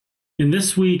In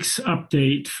this week's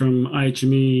update from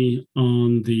IHME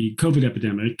on the COVID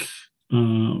epidemic,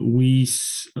 we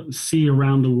see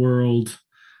around the world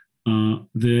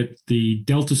that the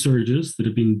Delta surges that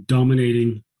have been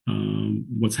dominating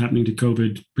what's happening to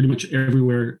COVID pretty much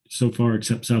everywhere so far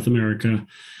except South America,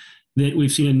 that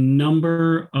we've seen a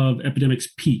number of epidemics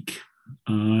peak.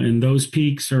 And those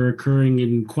peaks are occurring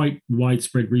in quite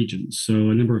widespread regions. So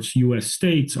a number of U.S.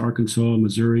 states, Arkansas,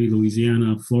 Missouri,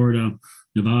 Louisiana, Florida,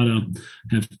 Nevada,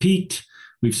 have peaked.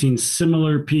 We've seen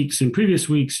similar peaks in previous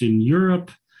weeks in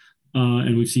Europe,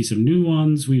 and we've seen some new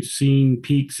ones. We've seen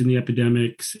peaks in the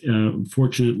epidemics,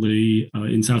 fortunately,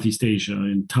 in Southeast Asia,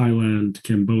 in Thailand,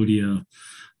 Cambodia,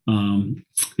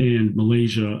 and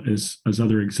Malaysia as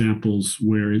other examples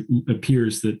where it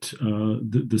appears that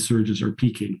the surges are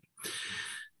peaking.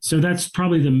 So that's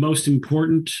probably the most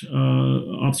important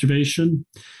observation.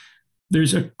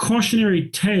 There's a cautionary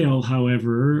tale,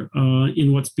 however,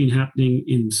 in what's been happening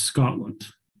in Scotland,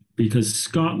 because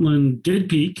Scotland did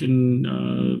peak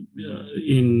and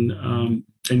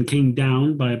came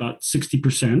down by about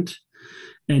 60%,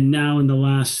 and now in the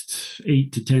last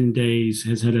 8 to 10 days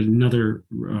has had another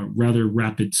rather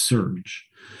rapid surge.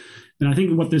 And I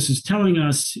think what this is telling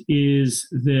us is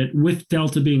that with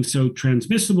Delta being so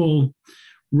transmissible,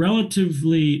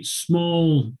 relatively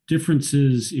small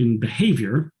differences in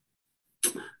behavior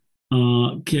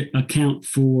account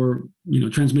for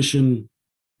transmission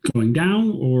going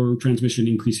down or transmission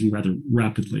increasing rather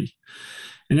rapidly.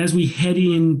 And as we head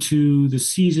into the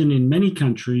season in many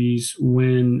countries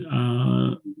when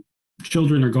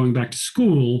children are going back to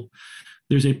school,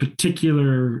 there's a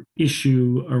particular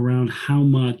issue around how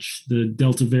much the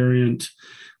Delta variant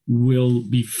will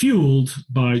be fueled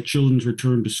by children's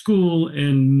return to school,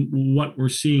 and what we're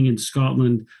seeing in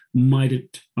Scotland might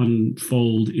it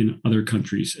unfold in other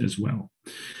countries as well.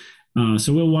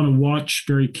 So we'll want to watch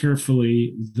very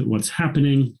carefully what's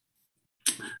happening.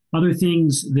 Other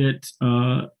things that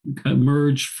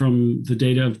emerge from the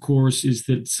data, of course, is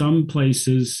that some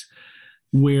places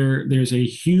where there's a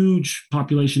huge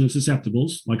population of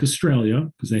susceptibles, like Australia,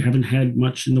 because they haven't had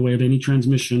much in the way of any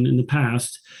transmission in the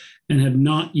past, and have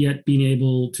not yet been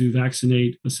able to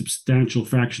vaccinate a substantial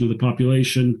fraction of the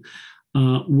population,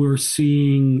 we're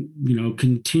seeing,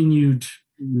 continued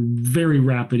very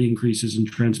rapid increases in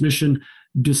transmission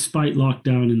despite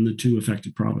lockdown in the two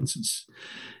affected provinces.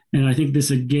 And I think this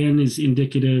again is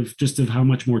indicative just of how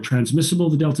much more transmissible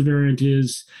the Delta variant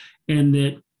is, and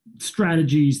that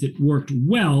strategies that worked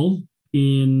well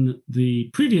in the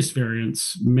previous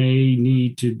variants may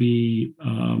need to be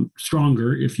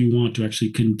stronger if you want to actually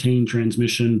contain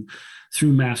transmission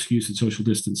through mask use and social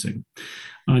distancing.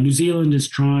 New Zealand is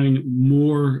trying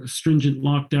more stringent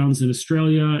lockdowns than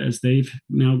Australia, as they've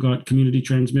now got community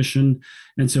transmission.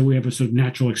 And so we have a sort of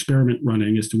natural experiment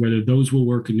running as to whether those will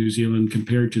work in New Zealand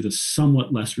compared to the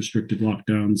somewhat less restrictive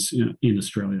lockdowns in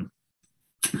Australia.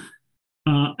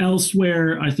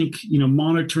 Elsewhere, I think,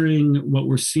 monitoring what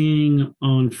we're seeing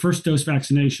on first dose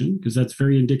vaccination, because that's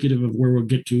very indicative of where we'll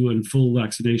get to in full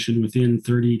vaccination within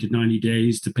 30 to 90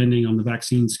 days, depending on the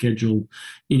vaccine schedule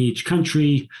in each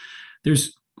country.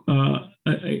 There's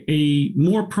a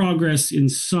more progress in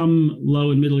some low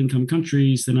and middle income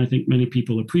countries than I think many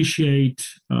people appreciate.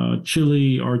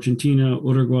 Chile, Argentina,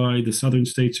 Uruguay, the southern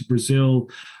states of Brazil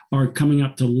are coming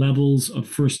up to levels of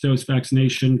first dose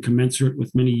vaccination commensurate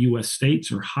with many US states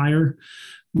or higher.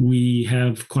 We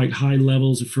have quite high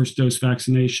levels of first dose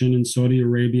vaccination in Saudi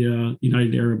Arabia,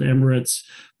 United Arab Emirates,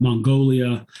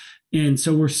 Mongolia. And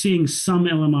so we're seeing some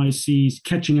LMICs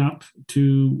catching up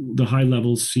to the high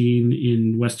levels seen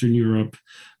in Western Europe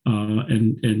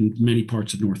and many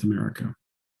parts of North America.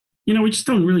 We just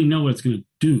don't really know what it's going to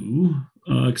do.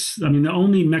 The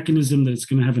only mechanism that it's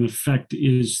going to have an effect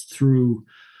is through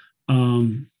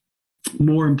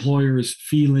more employers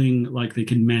feeling like they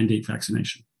can mandate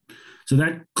vaccination. So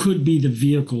that could be the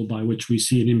vehicle by which we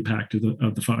see an impact of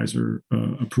the Pfizer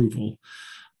approval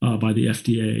by the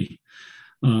FDA.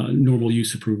 Normal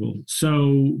use approval.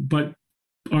 So, but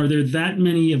are there that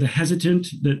many of the hesitant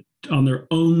that on their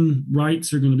own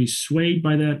rights are going to be swayed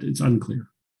by that? It's unclear.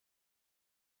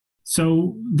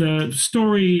 So the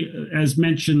story, as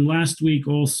mentioned last week,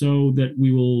 also that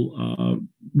we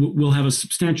will have a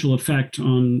substantial effect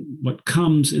on what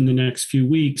comes in the next few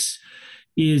weeks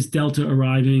is Delta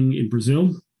arriving in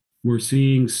Brazil. We're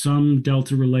seeing some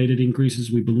Delta-related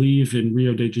increases, we believe, in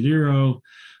Rio de Janeiro,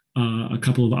 a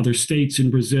couple of other states in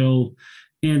Brazil.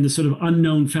 And the sort of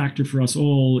unknown factor for us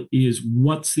all is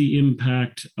what's the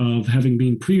impact of having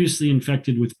been previously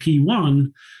infected with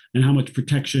P1 and how much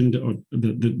protection, or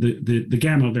the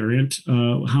gamma variant,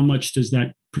 how much does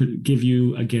that give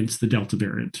you against the Delta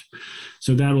variant.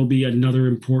 So that will be another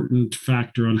important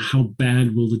factor on how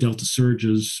bad will the Delta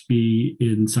surges be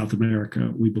in South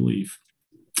America, we believe.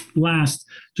 Last,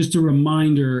 just a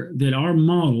reminder that our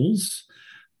models,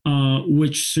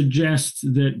 which suggest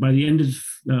that by the end of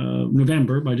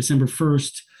November, by December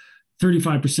 1st,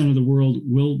 35% of the world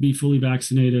will be fully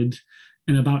vaccinated,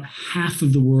 and about half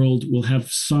of the world will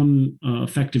have some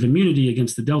effective immunity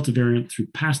against the Delta variant through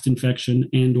past infection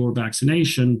and or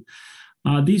vaccination.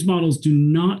 These models do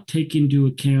not take into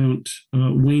account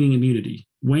waning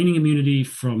immunity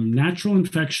from natural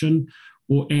infection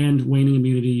and waning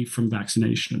immunity from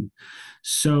vaccination.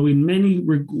 So in many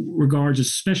regards,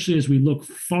 especially as we look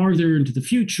farther into the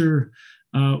future,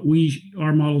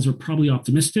 our models are probably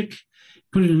optimistic.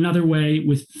 Put it another way,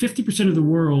 with 50% of the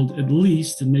world at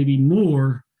least, and maybe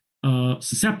more,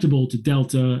 susceptible to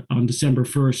Delta on December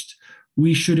 1st,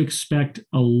 we should expect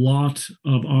a lot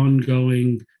of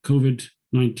ongoing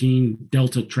COVID-19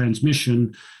 Delta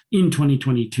transmission in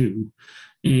 2022.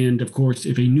 And of course,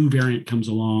 if a new variant comes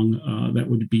along, that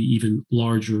would be even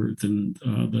larger than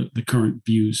the current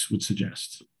views would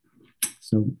suggest.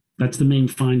 So that's the main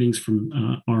findings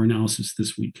from our analysis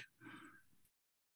this week.